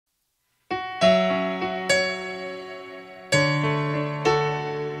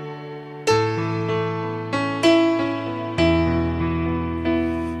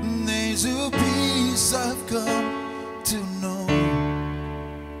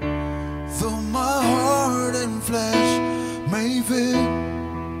feet.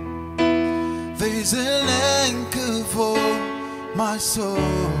 There's an anchor for my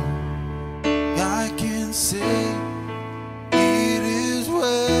soul. I can say it is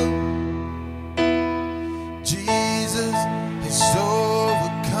well. Jesus has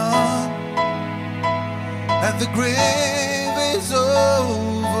overcome, and the grave is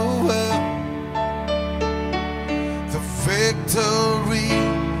overwhelmed. The victory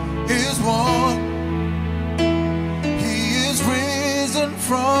is won. He is risen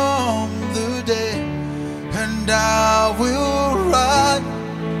from the dead, and I will rise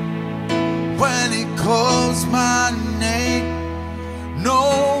when He calls my name. No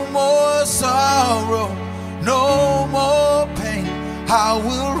more sorrow, no more pain. I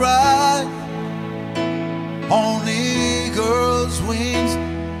will rise on eagle's wings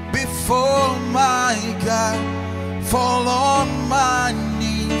before my God, fall on my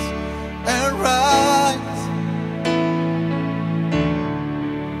knees and rise.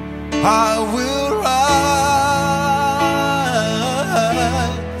 I will rise.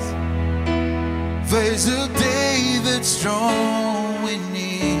 There's a day that's drawing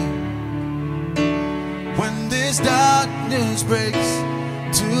near, when this darkness breaks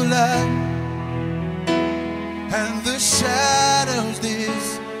to light, and the shadows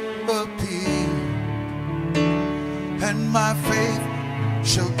disappear, and my faith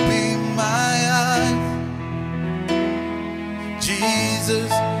shall be my eyes. Jesus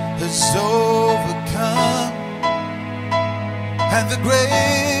has overcome, and the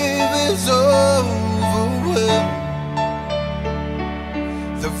grave is overwhelmed.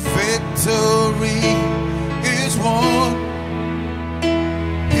 The victory is won.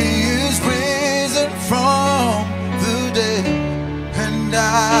 He is risen from the dead, and I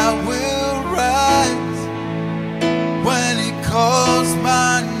will rise when He calls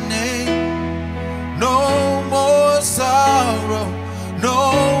my name. No more sorrow, no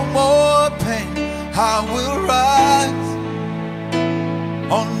more pain. I will rise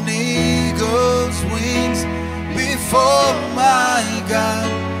on eagle's wings before my God,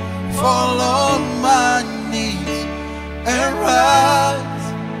 fall on my knees and rise.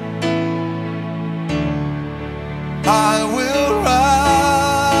 I will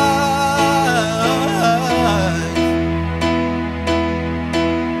rise,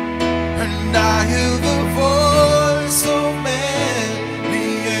 and I hear the voice